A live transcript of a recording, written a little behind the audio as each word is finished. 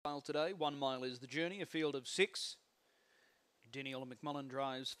trial today. 1 mile is the journey, a field of 6. Daniel McMullen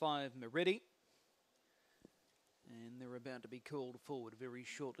drives 5 Meretti. And they're about to be called forward very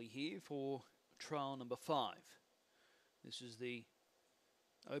shortly here for trial number 5. This is the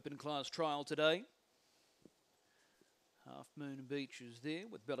open class trial today. Half Moon Beach is there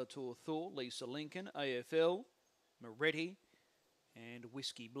with Bellator Thor, Lisa Lincoln, AFL, Meretti and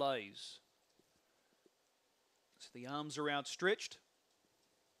Whiskey Blaze. So the arms are outstretched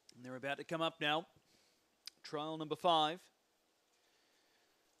and they're about to come up now. Trial number 5.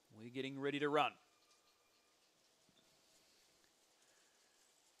 We're getting ready to run.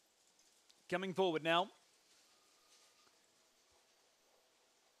 Coming forward now.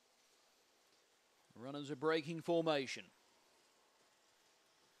 Runners are breaking formation.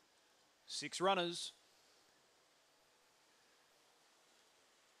 6 runners.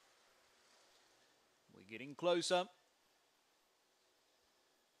 We're getting closer.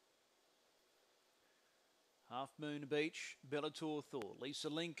 Half Moon Beach, Bellator Thor, Lisa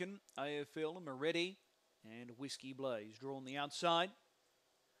Lincoln, AFL, Meretti and Whiskey Blaze. Draw on the outside.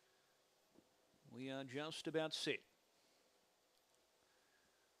 We are just about set.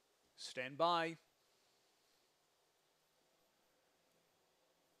 Stand by.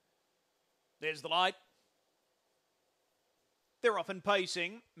 There's the light. They're off and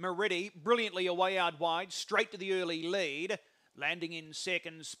pacing. Meretti brilliantly away out wide, straight to the early lead. Landing in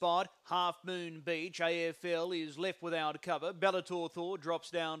second spot, Half Moon Beach. AFL is left without cover. Bellator Thor drops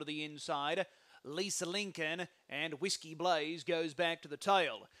down to the inside. Lisa Lincoln and Whiskey Blaze goes back to the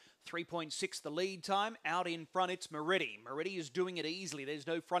tail. 3.6 the lead time. Out in front, it's Meretti. Meretti is doing it easily. There's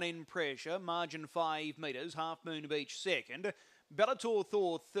no front end pressure. Margin 5 metres. Half Moon Beach second. Bellator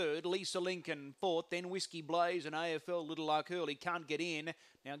Thor third, Lisa Lincoln fourth, then Whiskey Blaze and AFL Little Luck Early can't get in,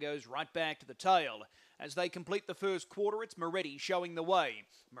 now goes right back to the tail. As they complete the first quarter, it's Meretti showing the way.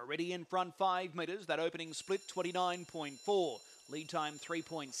 Meretti in front 5 metres, that opening split 29.4, lead time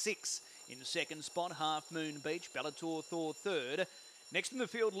 3.6. In second spot, Half Moon Beach, Bellator Thor third. Next in the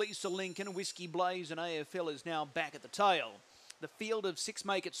field, Lisa Lincoln, Whiskey Blaze and AFL is now back at the tail. The field of 6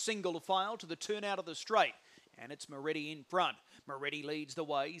 make it single file to the turn out of the straight. And it's Meretti in front. Meretti leads the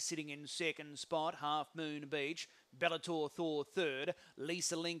way, sitting in second spot, Half Moon Beach. Bellator Thor third,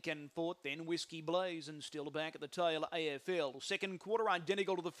 Lisa Lincoln fourth, then Whiskey Blaze and still back at the tail, AFL. Second quarter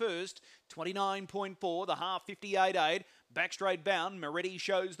identical to the first, 29.4, the half 58.8. Back straight bound, Meretti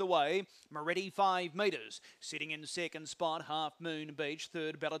shows the way. Meretti 5 metres. Sitting in second spot, Half Moon Beach.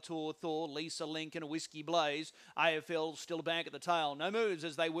 Third, Bellator Thor, Lisa Lincoln, Whiskey Blaze. AFL still back at the tail. No moves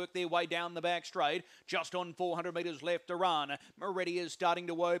as they work their way down the back straight. Just on 400 metres left to run. Meretti is starting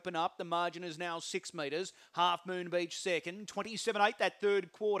to open up. The margin is now 6 metres. Half Moon Beach second. 27.8 that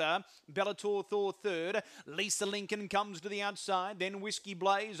third quarter. Bellator Thor third. Lisa Lincoln comes to the outside. Then Whiskey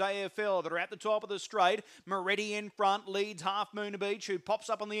Blaze, AFL. They're at the top of the straight. Meretti in front. Leads Half Moon Beach, who pops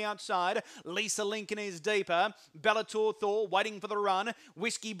up on the outside. Lisa Lincoln is deeper. Bellator Thor waiting for the run.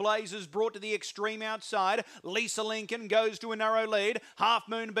 Whiskey Blaze is brought to the extreme outside. Lisa Lincoln goes to a narrow lead. Half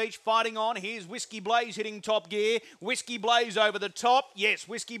Moon Beach fighting on. Here's Whiskey Blaze hitting top gear. Whiskey Blaze over the top. Yes,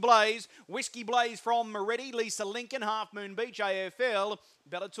 Whiskey Blaze. Whiskey Blaze from Meretti. Lisa Lincoln, Half Moon Beach, AFL.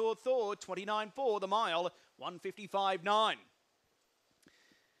 Bellator Thor, 29.4 the mile, 155.9.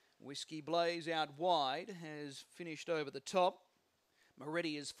 Whiskey Blaze out wide has finished over the top.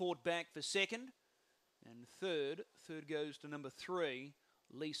 Meretti has fought back for second. And third goes to number 3,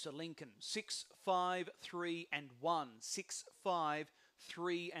 Lisa Lincoln. 6, 5, 3 and 1. 6, 5,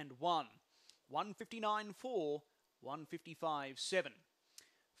 3 and 1. 159.4, 155.7.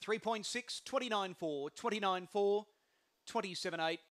 3.6, 29.4, 29.4, 27.8.